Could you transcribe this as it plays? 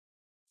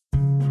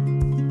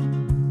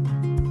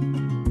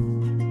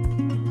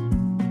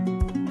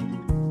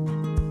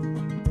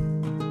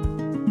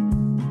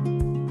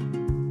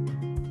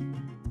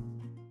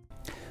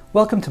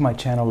Welcome to my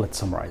channel. Let's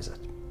summarize it.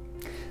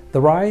 The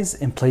rise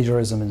in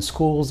plagiarism in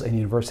schools and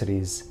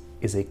universities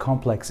is a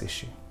complex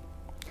issue,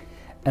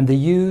 and the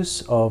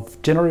use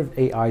of generative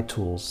AI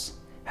tools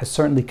has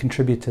certainly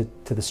contributed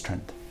to this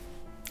trend.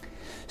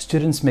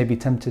 Students may be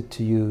tempted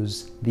to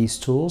use these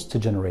tools to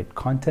generate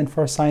content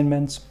for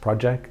assignments,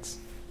 projects,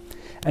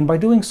 and by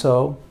doing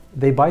so,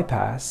 they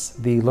bypass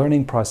the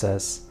learning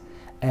process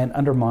and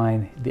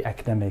undermine the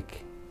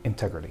academic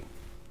integrity.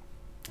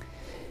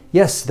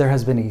 Yes, there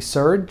has been a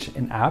surge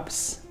in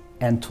apps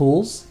and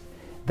tools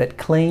that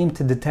claim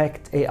to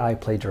detect AI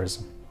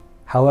plagiarism.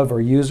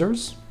 However,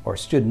 users or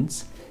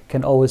students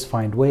can always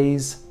find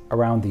ways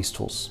around these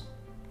tools.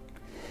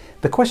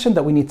 The question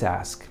that we need to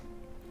ask: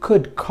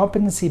 could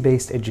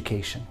competency-based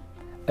education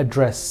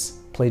address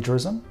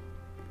plagiarism?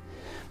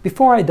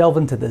 Before I delve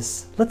into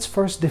this, let's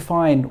first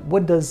define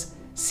what does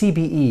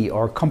CBE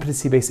or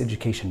competency-based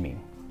education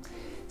mean.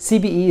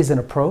 CBE is an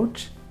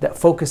approach that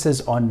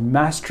focuses on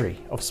mastery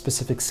of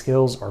specific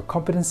skills or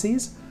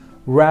competencies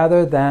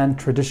rather than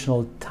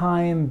traditional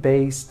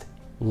time-based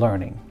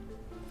learning.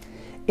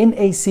 In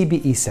a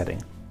CBE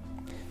setting,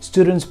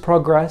 students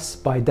progress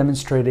by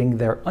demonstrating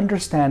their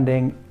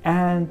understanding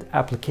and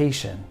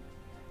application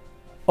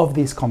of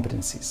these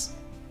competencies,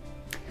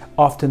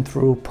 often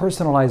through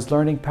personalized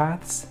learning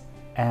paths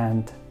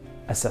and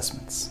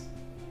assessments.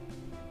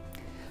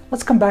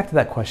 Let's come back to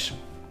that question.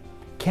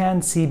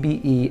 Can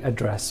CBE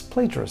address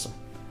plagiarism?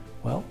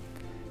 Well,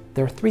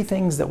 there are three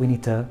things that we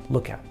need to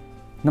look at.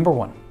 Number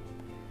one,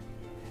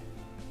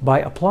 by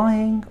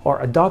applying or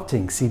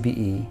adopting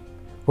CBE,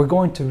 we're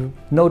going to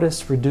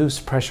notice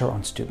reduced pressure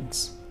on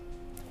students.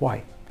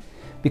 Why?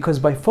 Because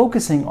by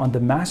focusing on the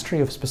mastery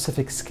of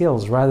specific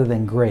skills rather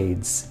than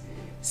grades,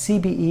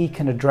 CBE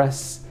can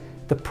address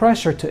the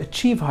pressure to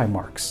achieve high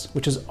marks,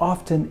 which is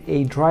often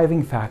a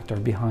driving factor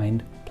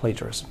behind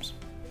plagiarisms.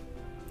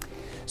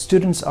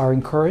 Students are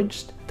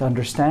encouraged to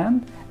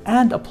understand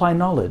and apply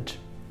knowledge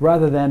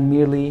rather than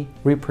merely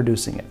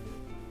reproducing it.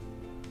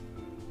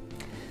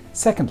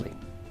 Secondly,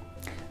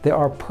 there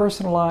are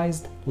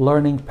personalized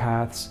learning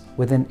paths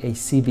within a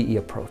CBE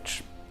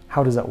approach.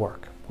 How does that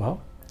work?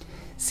 Well,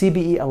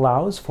 CBE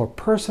allows for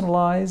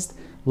personalized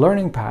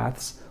learning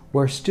paths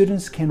where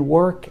students can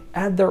work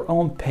at their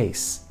own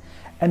pace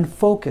and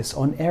focus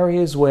on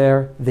areas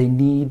where they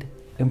need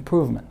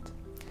improvement.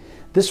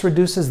 This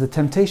reduces the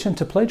temptation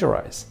to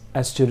plagiarize,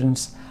 as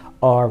students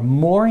are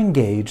more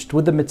engaged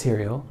with the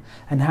material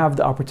and have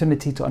the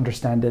opportunity to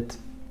understand it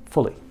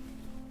fully.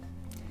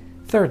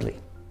 Thirdly,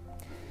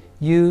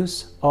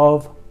 use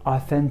of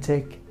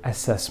authentic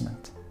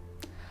assessment.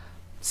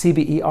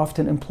 CBE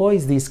often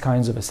employs these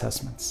kinds of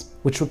assessments,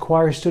 which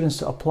require students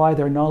to apply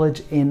their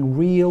knowledge in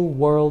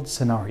real-world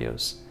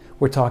scenarios.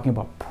 We're talking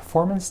about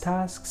performance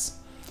tasks,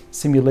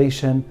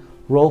 simulation,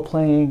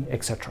 role-playing,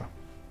 etc.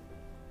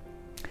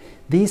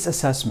 These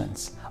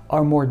assessments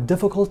are more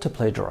difficult to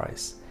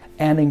plagiarize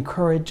and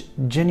encourage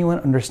genuine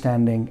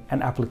understanding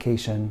and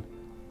application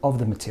of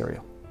the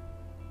material.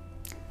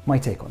 My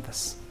take on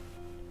this: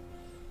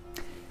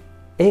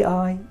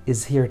 AI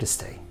is here to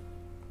stay.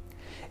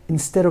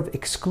 Instead of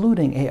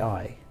excluding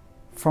AI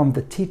from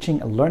the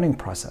teaching and learning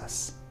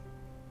process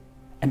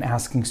and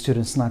asking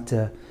students not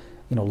to,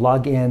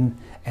 log in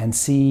and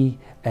see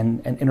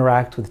and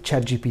interact with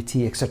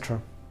ChatGPT,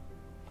 etc.,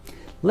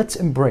 let's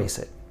embrace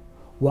it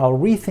while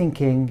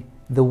rethinking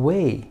the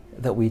way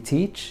that we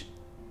teach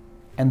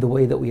and the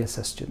way that we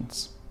assess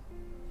students.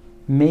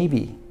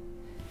 Maybe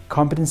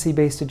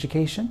competency-based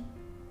education,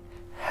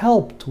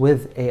 helped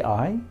with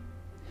AI,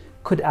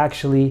 could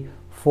actually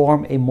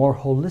form a more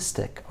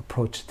holistic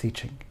approach to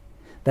teaching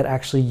that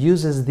actually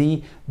uses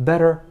the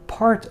better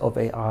part of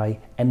AI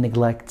and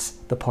neglects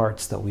the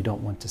parts that we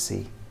don't want to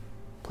see: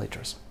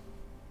 plagiarism.